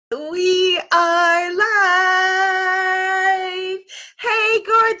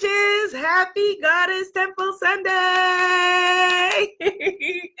Happy Goddess Temple Sunday!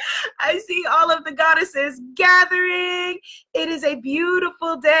 I see all of the goddesses gathering. It is a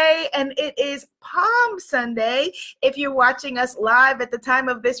beautiful day and it is Palm Sunday. If you're watching us live at the time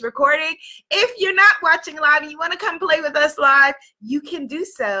of this recording, if you're not watching live and you want to come play with us live, you can do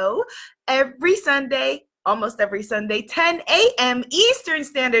so every Sunday. Almost every Sunday, 10 a.m. Eastern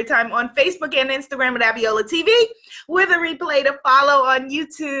Standard Time on Facebook and Instagram at Abiola TV, with a replay to follow on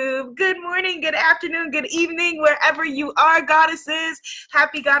YouTube. Good morning, good afternoon, good evening, wherever you are, goddesses.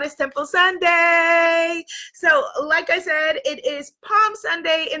 Happy Goddess Temple Sunday. So, like I said, it is Palm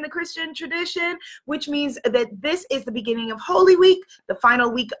Sunday in the Christian tradition, which means that this is the beginning of Holy Week, the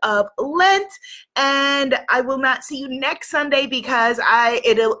final week of Lent, and I will not see you next Sunday because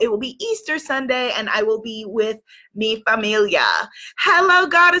it will be Easter Sunday, and I will be with mi familia. Hello,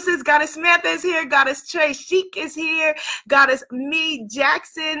 goddesses. Goddess Samantha is here. Goddess Trey Chic is here. Goddess Me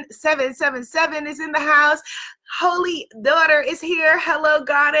Jackson 777 is in the house. Holy Daughter is here. Hello,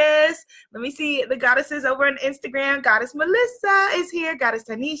 goddess. Let me see the goddesses over on Instagram. Goddess Melissa is here. Goddess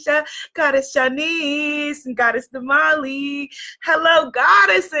Tanisha, Goddess Shanice, and Goddess Damali. Hello,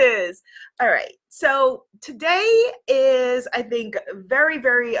 goddesses. All right. So today is, I think, very,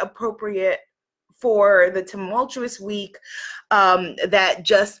 very appropriate for the tumultuous week that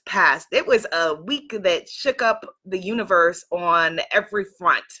just passed. It was a week that shook up the universe on every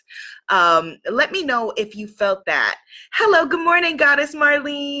front. Let me know if you felt that. Hello, good morning, Goddess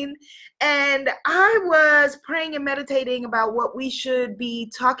Marlene. And I was praying and meditating about what we should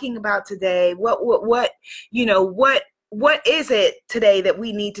be talking about today. What is it today that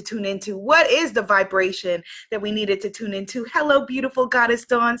we need to tune into? What is the vibration that we needed to tune into? Hello, beautiful Goddess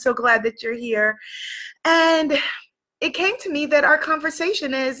Dawn. So glad that you're here. And it came to me that our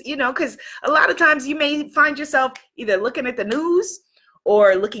conversation is, because a lot of times you may find yourself either looking at the news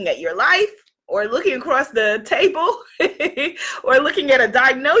or looking at your life or looking across the table or looking at a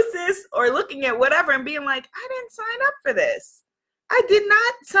diagnosis or looking at whatever and being like, I didn't sign up for this. I did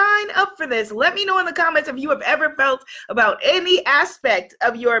not sign up for this. Let me know in the comments if you have ever felt about any aspect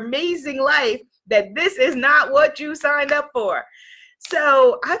of your amazing life that this is not what you signed up for.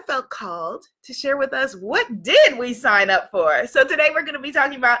 So I felt called to share with us, what did we sign up for? So today we're going to be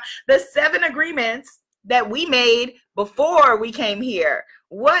talking about the 7 agreements that we made before we came here.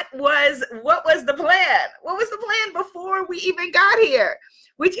 What was the plan? What was the plan before we even got here?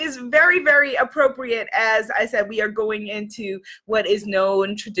 Which is very, very appropriate. As I said, we are going into what is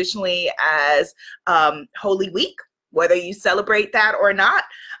known traditionally as Holy Week, whether you celebrate that or not.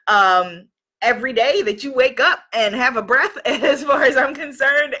 Every day that you wake up and have a breath, as far as I'm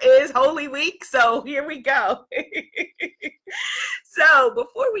concerned, is Holy Week. So here we go. So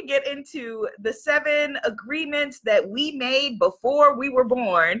before we get into the 7 agreements that we made before we were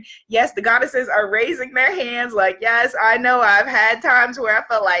born, yes, the goddesses are raising their hands like, yes, I know I've had times where I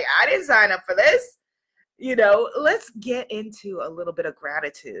felt like I didn't sign up for this. Let's get into a little bit of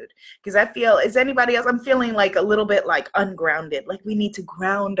gratitude, because I feel, is anybody else? I'm feeling like a little bit like ungrounded, like we need to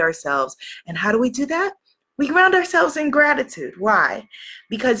ground ourselves. And how do we do that? We ground ourselves in gratitude. Why?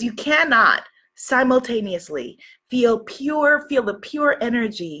 Because you cannot simultaneously feel the pure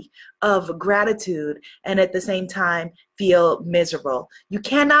energy of gratitude and at the same time feel miserable. You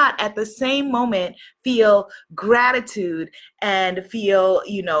cannot at the same moment feel gratitude and feel,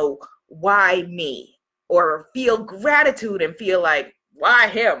 why me? Or feel gratitude and feel like, why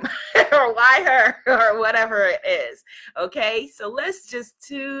him or why her or whatever it is. Okay, so let's just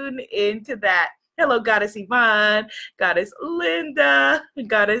tune into that. Hello, Goddess Yvonne, Goddess Linda,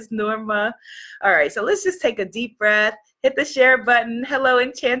 Goddess Norma. All right, so let's just take a deep breath. Hit the share button. Hello,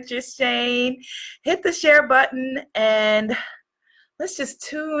 Enchantress Shane. Hit the share button and let's just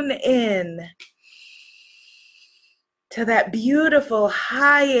tune in to that beautiful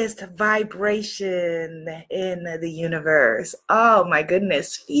highest vibration in the universe. Oh my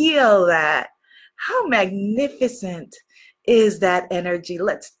goodness, feel that. How magnificent is that energy?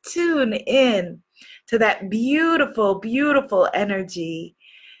 Let's tune in to that beautiful, beautiful energy.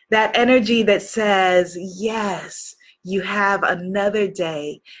 That energy that says, yes, you have another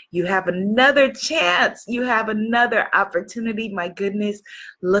day. You have another chance. You have another opportunity. My goodness,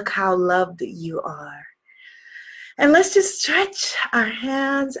 look how loved you are. And let's just stretch our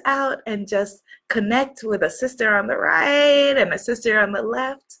hands out and just connect with a sister on the right and a sister on the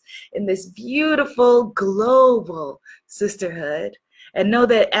left in this beautiful global sisterhood. And know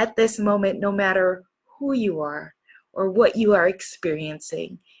that at this moment, no matter who you are or what you are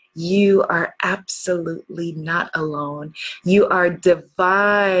experiencing, You are absolutely not alone. You are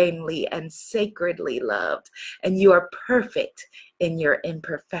divinely and sacredly loved, and you are perfect in your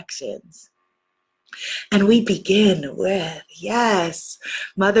imperfections. And we begin with, yes,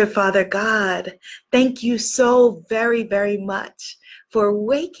 Mother, Father, God, thank you so very, very much for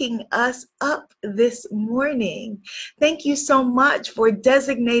waking us up this morning. Thank you so much for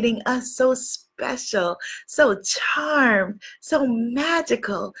designating us so special, so charmed, so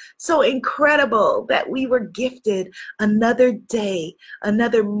magical, so incredible that we were gifted another day,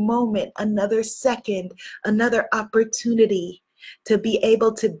 another moment, another second, another opportunity to be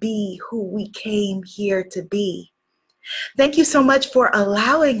able to be who we came here to be. Thank you so much for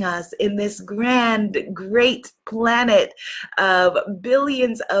allowing us in this grand, great planet of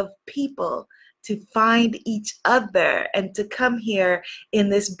billions of people to find each other and to come here in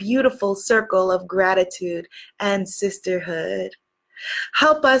this beautiful circle of gratitude and sisterhood.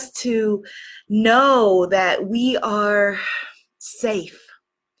 Help us to know that we are safe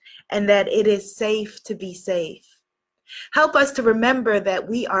and that it is safe to be safe. Help us to remember that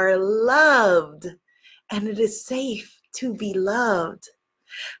we are loved and it is safe to be loved.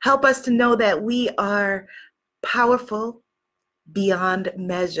 Help us to know that we are powerful beyond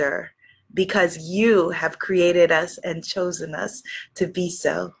measure because you have created us and chosen us to be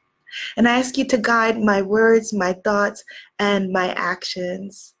so. And I ask you to guide my words, my thoughts, and my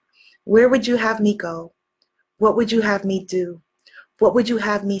actions. Where would you have me go? What would you have me do? What would you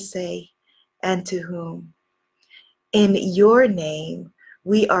have me say? And to whom? In your name,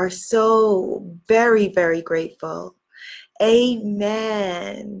 we are so very, very grateful.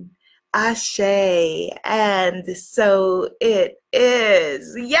 Amen. Ashe. And so it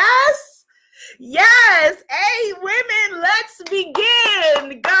is. Yes. Yes. Hey, women, let's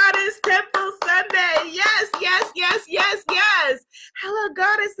begin. Goddess Temple Sunday. Yes, yes, yes, yes, yes. Hello,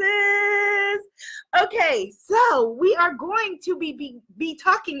 goddesses. Okay, so we are going to be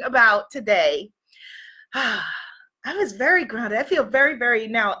talking about today. I was very grounded. I feel very, very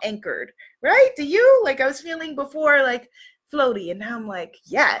now anchored, right? Do you? Like I was feeling before like floaty, and now I'm like,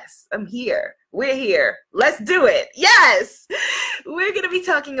 yes, I'm here. We're here. Let's do it. Yes. We're going to be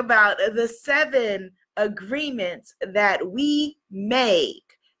talking about the 7 agreements that we made.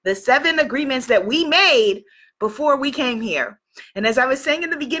 The 7 agreements that we made before we came here. And as I was saying in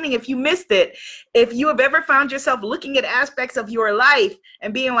the beginning, if you missed it, if you have ever found yourself looking at aspects of your life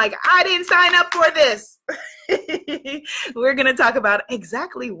and being like, I didn't sign up for this. We're going to talk about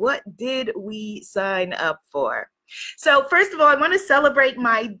exactly what did we sign up for. So first of all, I want to celebrate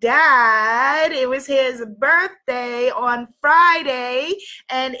my dad. It was his birthday on Friday,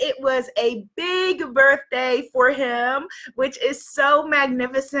 and it was a big birthday for him, which is so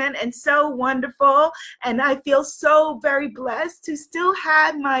magnificent and so wonderful. And I feel so very blessed to still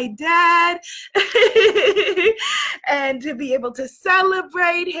have my dad and to be able to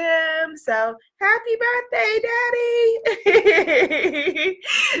celebrate him. So happy birthday, Daddy.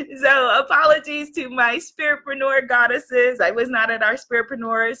 So apologies to my spiritpreneur goddesses. I was not at our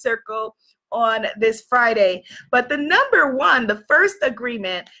spiritpreneur circle on this Friday. But the number one, the first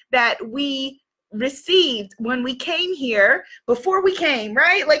agreement that we received when we came here, before we came,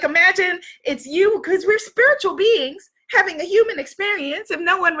 right? Like imagine it's you, because we're spiritual beings having a human experience, if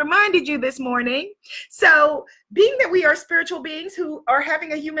no one reminded you this morning. So being that we are spiritual beings who are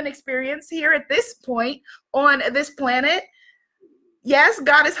having a human experience here at this point on this planet, yes,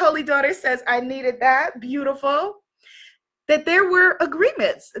 Goddess Holy Daughter says, I needed that. Beautiful. That there were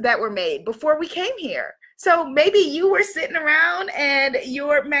agreements that were made before we came here. So maybe you were sitting around and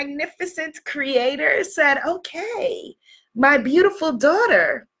your magnificent creator said, okay, my beautiful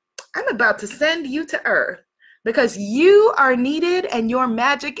daughter, I'm about to send you to Earth because you are needed and your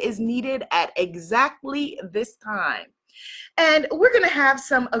magic is needed at exactly this time. And we're going to have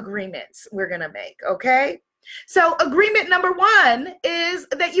some agreements we're going to make, okay? So agreement number 1 is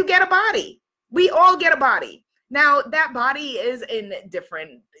that you get a body. We all get a body. Now that body is in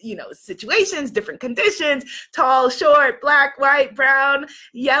different, situations, different conditions, tall, short, black, white, brown,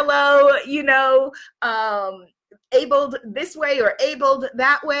 yellow, abled this way or abled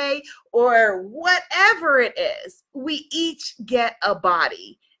that way, or whatever it is. We each get a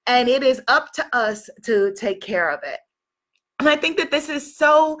body, and it is up to us to take care of it. And I think that this is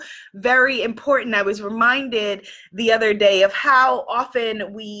so very important. I was reminded the other day of how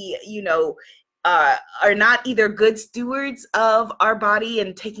often we, are not either good stewards of our body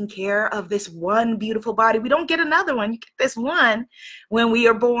and taking care of this one beautiful body. We don't get another one. You get this one when we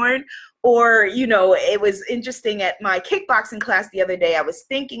are born. Or, it was interesting at my kickboxing class the other day. I was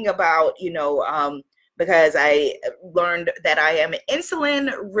thinking about, because I learned that I am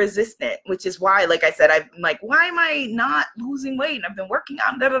insulin resistant, which is why, like I said, I'm like, why am I not losing weight? And I've been working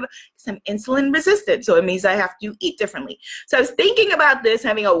out, because I'm insulin resistant. So it means I have to eat differently. So I was thinking about this,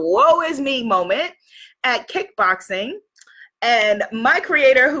 having a woe is me moment at kickboxing. And my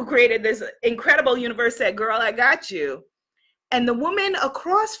creator, who created this incredible universe, said, girl, I got you. And the woman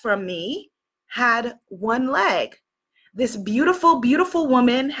across from me had one leg. This beautiful, beautiful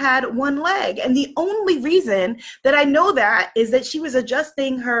woman had one leg. And the only reason that I know that is that she was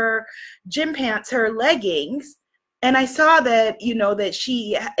adjusting her gym pants, her leggings. And I saw that, that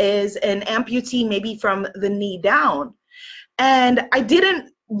she is an amputee, maybe from the knee down. And I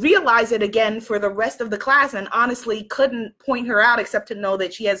didn't realize it again for the rest of the class, and honestly couldn't point her out except to know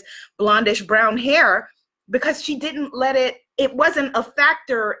that she has blondish brown hair, because she didn't let it wasn't a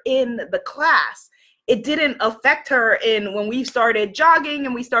factor in the class. It didn't affect her when we started jogging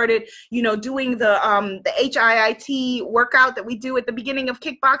and we started, doing the HIIT workout that we do at the beginning of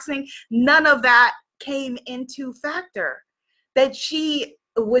kickboxing. None of that came into factor. That she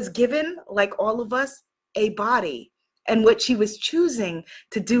was given, like all of us, a body. And what she was choosing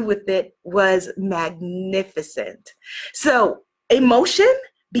to do with it was magnificent. So emotion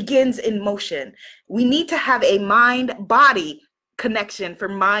begins in motion. We need to have a mind-body connection for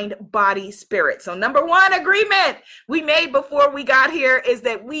mind, body, spirit. So number one agreement we made before we got here is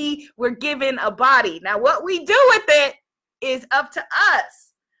that we were given a body. Now what we do with it is up to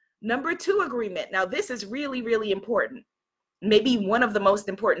us. Number two agreement. Now this is really, really important. Maybe one of the most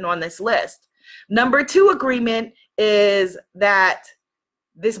important on this list. Number two agreement is that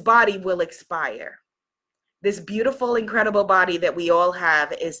this body will expire. This beautiful, incredible body that we all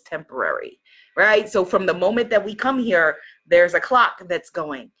have is temporary, right? So from the moment that we come here, there's a clock that's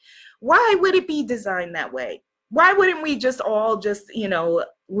going. Why would it be designed that way? Why wouldn't we all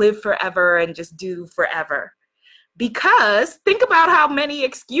live forever and just do forever? Because think about how many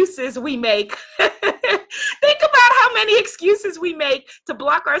excuses we make. Think about how many excuses we make to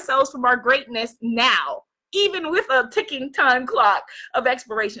block ourselves from our greatness now, even with a ticking time clock of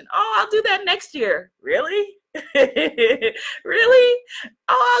expiration. Oh, I'll do that next year. Really? Really?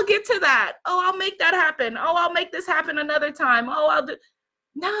 Oh, I'll get to that. Oh, I'll make that happen. Oh, I'll make this happen another time. Oh, I'll do.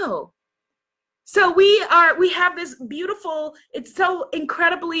 No. So we have this beautiful, it's so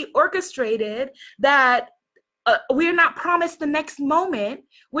incredibly orchestrated that we're not promised the next moment,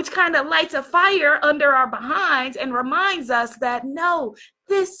 which kind of lights a fire under our behinds and reminds us that no,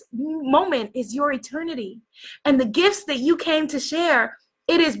 this moment is your eternity. And the gifts that you came to share,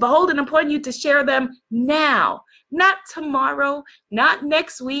 it is beholden upon you to share them now, not tomorrow, not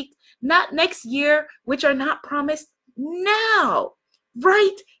next week, not next year, which are not promised now,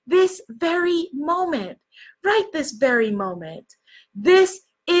 right this very moment, right this very moment. This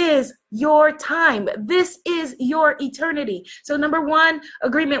is your time. This is your eternity. So number one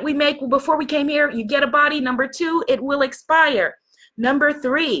agreement we make before we came here, you get a body. Number two, it will expire. Number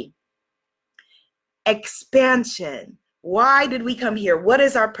three, expansion. Why did we come here? What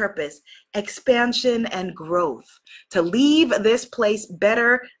is our purpose? Expansion and growth. To leave this place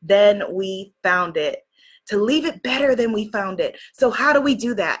better than we found it. To leave it better than we found it. So how do we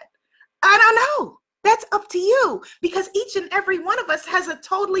do that? I don't know. That's up to you, because each and every one of us has a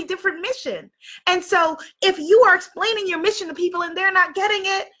totally different mission. And so if you are explaining your mission to people and they're not getting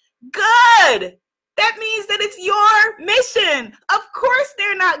it, good. That means that it's your mission. Of course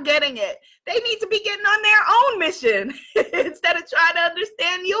they're not getting it. They need to be getting on their own mission instead of trying to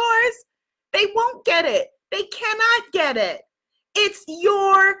understand yours. They won't get it. They cannot get it. It's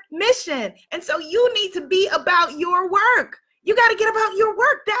your mission. And so you need to be about your work. You got to get about your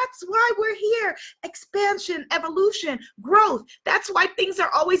work. That's why we're here. Expansion, evolution, growth. That's why things are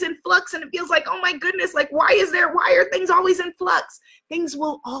always in flux, and it feels like, oh my goodness, like why are things always in flux? Things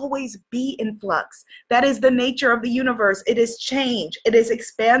will always be in flux. That is the nature of the universe. It is change. It is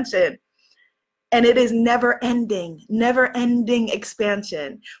expansion. And it is never ending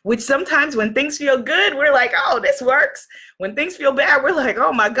expansion, which sometimes when things feel good, we're like, oh, this works. When things feel bad, we're like,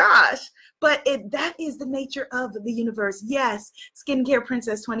 oh my gosh. But that is the nature of the universe. Yes, Skincare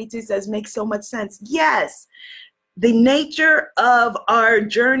Princess 22 says, makes so much sense. Yes, the nature of our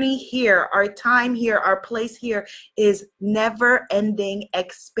journey here, our time here, our place here is never-ending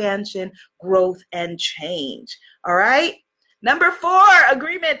expansion, growth, and change. All right? Number 4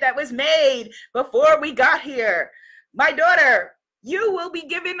 agreement that was made before we got here. My daughter, you will be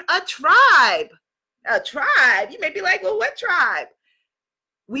given a tribe. A tribe? You may be like, well, what tribe?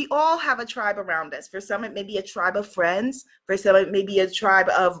 We all have a tribe around us. For some, it may be a tribe of friends. For some, it may be a tribe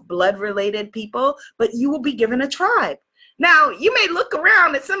of blood-related people, but you will be given a tribe. Now, you may look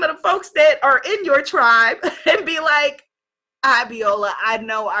around at some of the folks that are in your tribe and be like, Abiola, I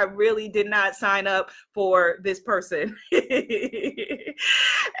know I really did not sign up for this person. And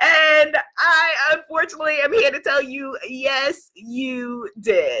I, unfortunately, am here to tell you, yes, you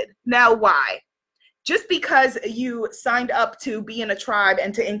did. Now, why? Just because you signed up to be in a tribe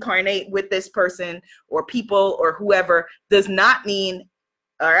and to incarnate with this person or people or whoever does not mean,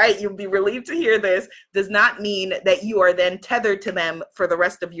 all right, you'll be relieved to hear this, does not mean that you are then tethered to them for the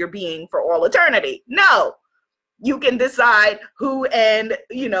rest of your being for all eternity. No. You can decide who and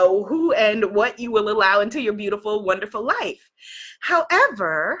what you will allow into your beautiful, wonderful life.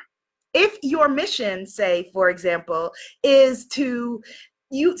 However, if your mission, say, for example, is to,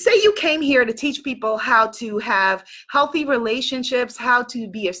 you came here to teach people how to have healthy relationships, how to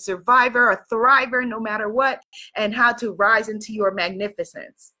be a survivor, a thriver, no matter what, and how to rise into your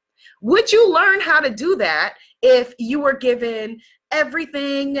magnificence. Would you learn how to do that if you were given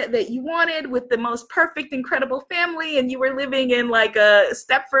everything that you wanted with the most perfect, incredible family, and you were living in like a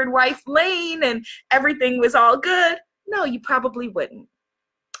Stepford wife lane and everything was all good? No, you probably wouldn't.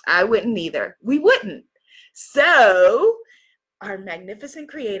 I wouldn't either. We wouldn't. So our magnificent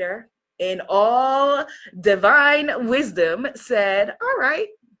creator in all divine wisdom said, all right,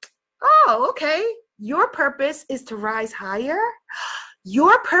 oh, okay, your purpose is to rise higher.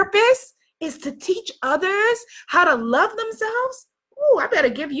 Your purpose is to teach others how to love themselves. Oh, I better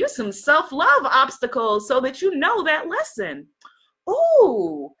give you some self-love obstacles so that you know that lesson.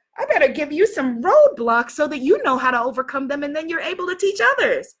 Oh, I better give you some roadblocks so that you know how to overcome them and then you're able to teach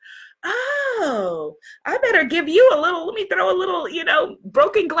others. Oh, I better give you let me throw a little,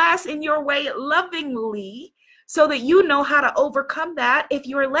 broken glass in your way lovingly so that you know how to overcome that if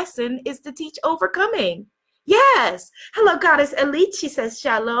your lesson is to teach overcoming. Yes. Hello, Goddess Elite. She says,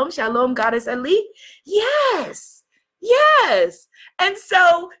 Shalom, Shalom, Goddess Elite. Yes. Yes. And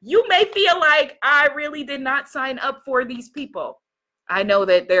so you may feel like I really did not sign up for these people. I know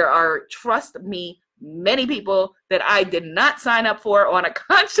that there are, trust me, many people that I did not sign up for on a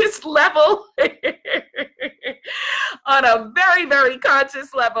conscious level, on a very, very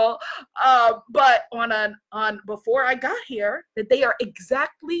conscious level. But before I got here, that they are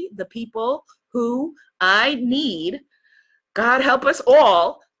exactly the people who I need, God help us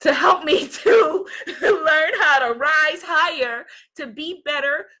all, to help me to learn how to rise higher, to be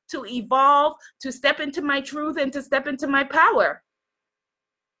better, to evolve, to step into my truth and to step into my power,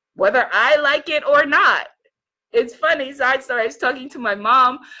 whether I like it or not. It's funny, side story, I was talking to my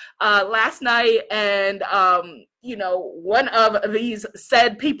mom last night, and one of these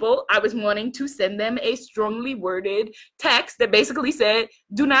said people, I was wanting to send them a strongly worded text that basically said,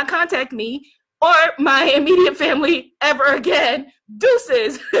 do not contact me or my immediate family ever again.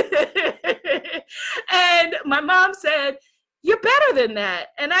 Deuces. And my mom said, you're better than that.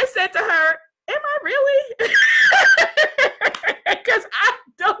 And I said to her, am I really? Because I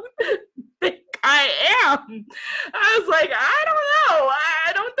don't think I am. I was like, I don't know.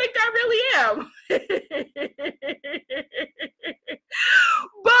 I don't think I really am.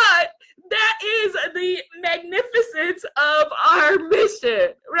 But that is the magnificence of our mission,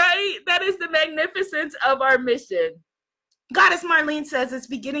 right? That is the magnificence of our mission. Goddess Marlene says it's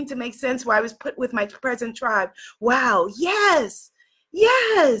beginning to make sense why I was put with my present tribe. Wow. Yes.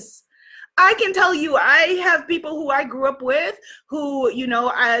 Yes. I can tell you, I have people who I grew up with who,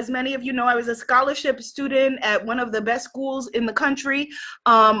 as many of you know, I was a scholarship student at one of the best schools in the country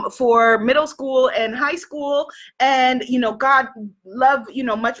for middle school and high school. And, God love,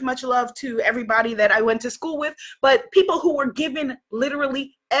 much, much love to everybody that I went to school with, but people who were given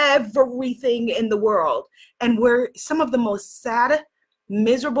literally everything in the world and were some of the most sad,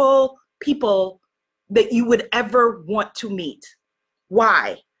 miserable people that you would ever want to meet.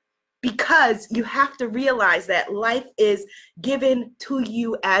 Why? Because you have to realize that life is given to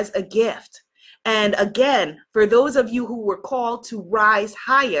you as a gift. And again, for those of you who were called to rise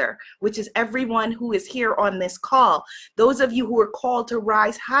higher, which is everyone who is here on this call, those of you who are called to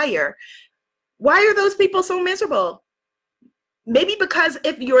rise higher, why are those people so miserable? Maybe because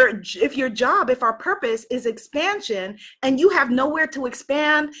if our purpose is expansion and you have nowhere to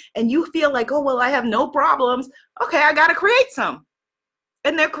expand and you feel like, oh, well, I have no problems. Okay, I got to create some.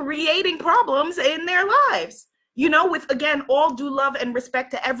 And they're creating problems in their lives, with, again, all due love and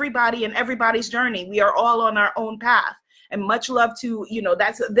respect to everybody and everybody's journey. We are all on our own path, and much love to,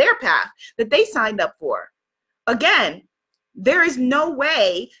 that's their path that they signed up for. Again, There is no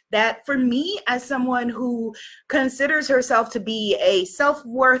way that for me, as someone who considers herself to be a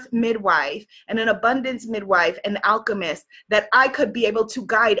self-worth midwife and an abundance midwife and alchemist, that I could be able to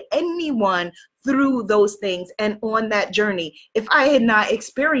guide anyone through those things and on that journey if I had not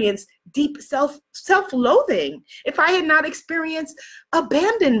experienced deep self-loathing, if I had not experienced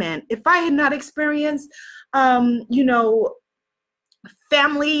abandonment, if I had not experienced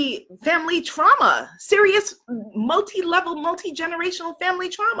family trauma, serious multi-level, multi-generational family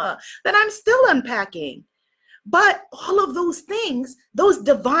trauma that I'm still unpacking. But all of those things, those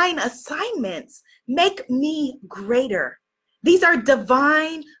divine assignments, make me greater. These are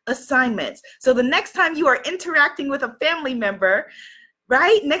divine assignments. So the next time you are interacting with a family member,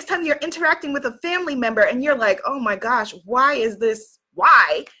 right? Next time you're interacting with a family member and you're like, oh my gosh, why is this?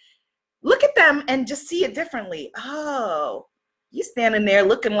 Why? Look at them and just see it differently. Oh, you standing there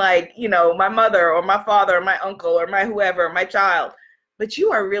looking like, my mother or my father or my uncle or my whoever, my child, but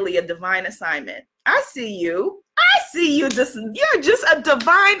you are really a divine assignment. I see you. You're just a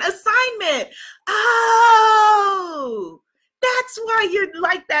divine assignment. Oh, that's why you're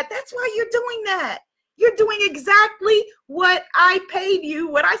like that. That's why you're doing that. You're doing exactly what I paid you,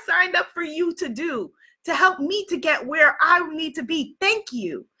 what I signed up for you to do, to help me to get where I need to be. Thank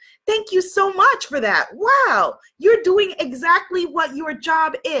you. Thank you so much for that. Wow, you're doing exactly what your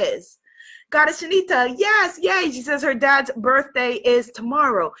job is. Goddess Shanita, yes, yay. She says her dad's birthday is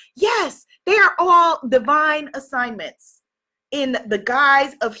tomorrow. Yes, they are all divine assignments in the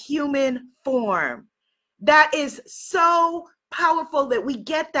guise of human form. That is so powerful that we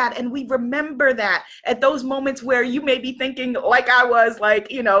get that and we remember that at those moments where you may be thinking like I was, like,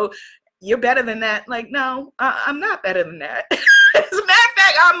 you're better than that. Like, no, I'm not better than that. As a matter of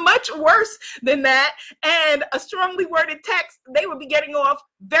fact, I'm much worse than that. And a strongly worded text, they would be getting off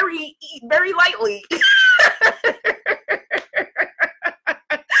very, very lightly.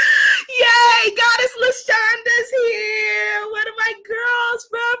 Yay, Goddess LaShonda's here. One of my girls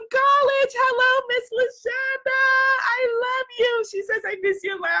from college. Hello, Miss LaShonda. I love you. She says, I miss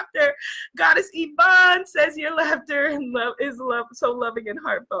your laughter. Goddess Yvonne says your laughter and love is so loving and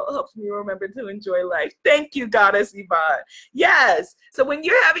heartfelt. Helps me remember to enjoy life. Thank you, Goddess Yvonne. Yes. So when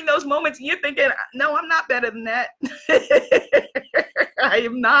you're having those moments, you're thinking, no, I'm not better than that. I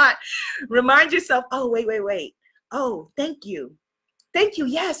am not. Remind yourself, oh, wait. Oh, thank you. Thank you.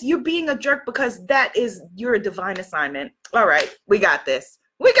 Yes, you're being a jerk because that is your divine assignment. All right, we got this.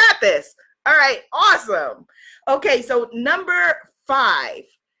 All right, awesome. Okay, so number 5,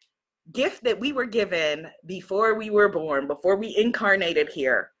 gift that we were given before we were born, before we incarnated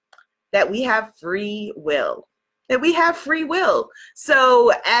here, that we have free will.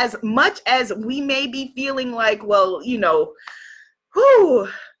 So as much as we may be feeling like, well,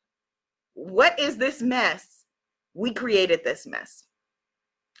 what is this mess? We created this mess.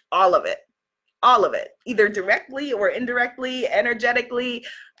 All of it, either directly or indirectly, energetically,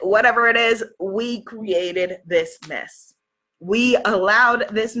 whatever it is, we created this mess. We allowed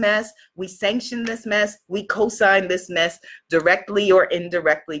this mess, we sanctioned this mess, we co-signed this mess directly or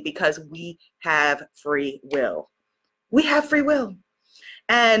indirectly because we have free will. We have free will.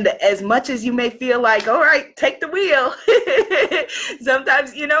 And as much as you may feel like, all right, take the wheel,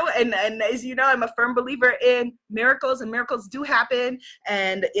 sometimes, and as you know, I'm a firm believer in miracles, and miracles do happen,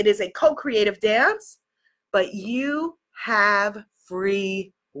 and it is a co-creative dance, but you have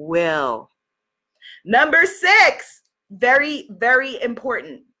free will. Number 6, very, very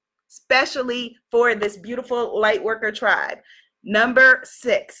important, especially for this beautiful light worker tribe. Number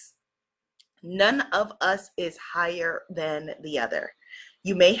 6, none of us is higher than the other.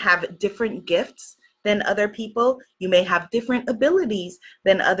 You may have different gifts than other people. You may have different abilities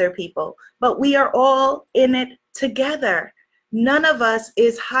than other people, but we are all in it together. None of us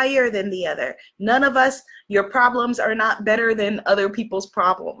is higher than the other. None of us, your problems are not better than other people's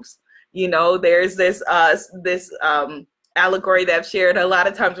problems. There's this allegory that I've shared a lot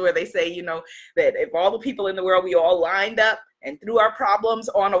of times where they say, that if all the people in the world, we all lined up and threw our problems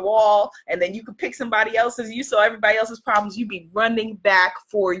on a wall, and then you could pick somebody else's, you saw everybody else's problems, you'd be running back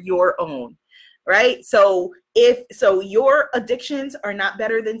for your own, right? So your addictions are not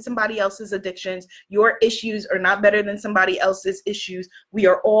better than somebody else's addictions. Your issues are not better than somebody else's issues. We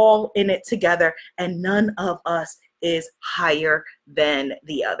are all in it together, and none of us is higher than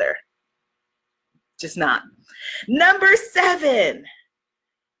the other. Just not. Number 7,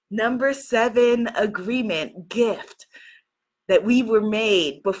 agreement, gift that we were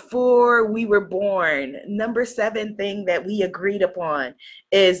made before we were born. Number 7 thing that we agreed upon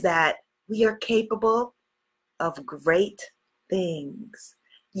is that we are capable of great things.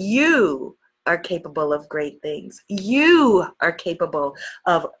 You are capable of great things. You are capable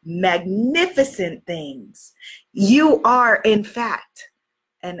of magnificent things. You are, in fact,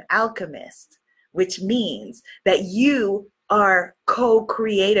 an alchemist, which means that you are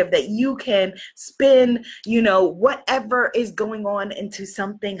co-creative, that you can spin, whatever is going on into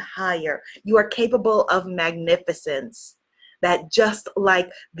something higher. You are capable of magnificence. That just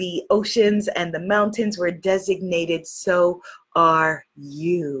like the oceans and the mountains were designated, so are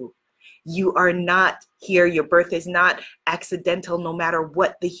you. You are not here. Your birth is not accidental, no matter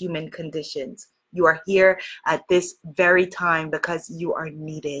what the human conditions. You are here at this very time because you are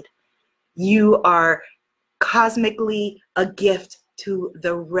needed. You are cosmically a gift to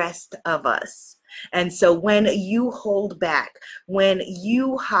the rest of us. And so when you hold back, when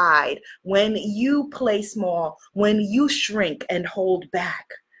you hide, when you play small, when you shrink and hold back,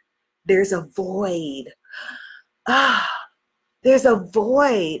 there's a void. There's a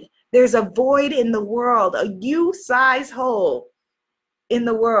void. There's a void in the world, a you-size hole in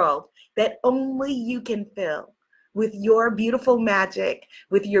the world that only you can fill with your beautiful magic,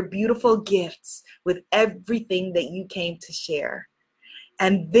 with your beautiful gifts, with everything that you came to share.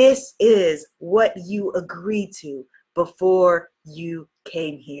 And this is what you agreed to before you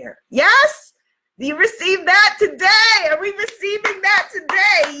came here. Yes? Do you receive that today? Are we receiving that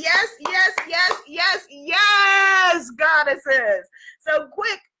today? Yes, yes, yes, yes, yes, goddesses. So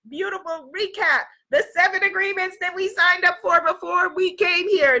quick, beautiful recap. The 7 agreements that we signed up for before we came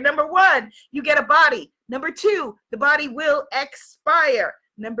here. Number 1, you get a body. Number 2, the body will expire.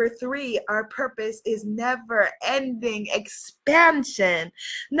 Number 3, our purpose is never-ending expansion.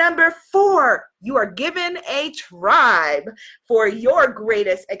 Number 4, you are given a tribe for your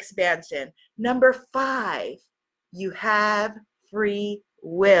greatest expansion. Number 5, you have free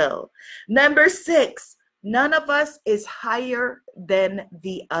will. Number 6, none of us is higher than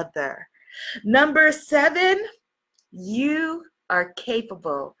the other. Number 7, you are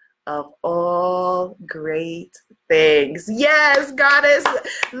capable of all great things. Yes, Goddess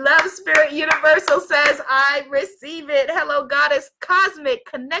Love Spirit Universal says, I receive it. Hello, Goddess Cosmic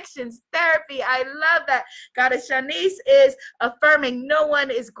Connections Therapy. I love that. Goddess Shanice is affirming no one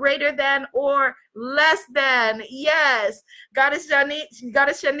is greater than or less than. Yes. Goddess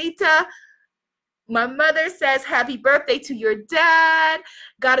Shanita, my mother says, happy birthday to your dad.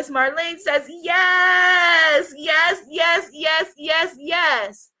 Goddess Marlene says, yes, yes, yes, yes, yes,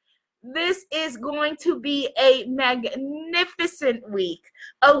 yes. This is going to be a magnificent week,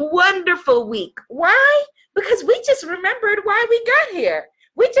 a wonderful week. Why? Because we just remembered why we got here.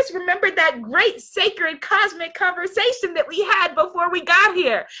 We just remembered that great sacred cosmic conversation that we had before we got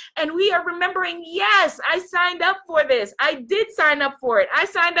here. And we are remembering, yes, I signed up for this. I did sign up for it. I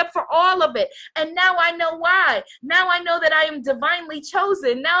signed up for all of it. And now I know why. Now I know that I am divinely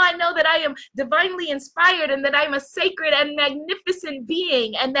chosen. Now I know that I am divinely inspired and that I'm a sacred and magnificent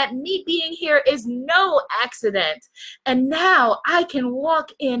being and that me being here is no accident. And now I can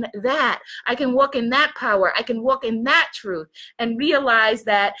walk in that. I can walk in that power. I can walk in that truth and realize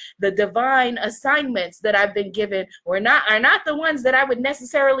that the divine assignments that I've been given are not the ones that I would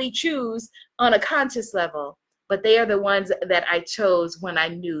necessarily choose on a conscious level, but they are the ones that I chose when I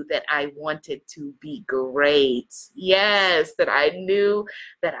knew that I wanted to be great. Yes, that I knew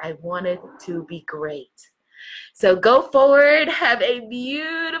that I wanted to be great. So go forward, have a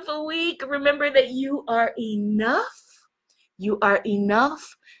beautiful week. Remember that you are enough. You are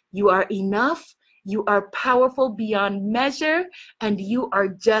enough. You are enough. You are powerful beyond measure, and you are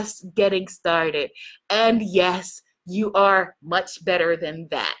just getting started. And yes, you are much better than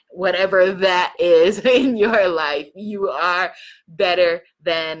that. Whatever that is in your life, you are better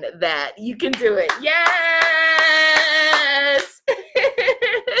than that. You can do it. Yes!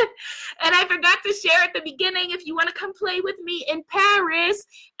 And I forgot to share at the beginning, if you want to come play with me in Paris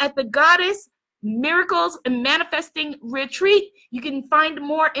at the Goddess Miracles and Manifesting Retreat, you can find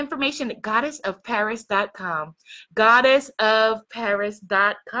more information at goddessofparis.com.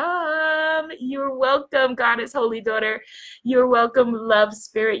 Goddessofparis.com. You're welcome, Goddess Holy Daughter. You're welcome, Love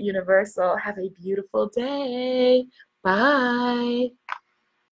Spirit Universal. Have a beautiful day. Bye.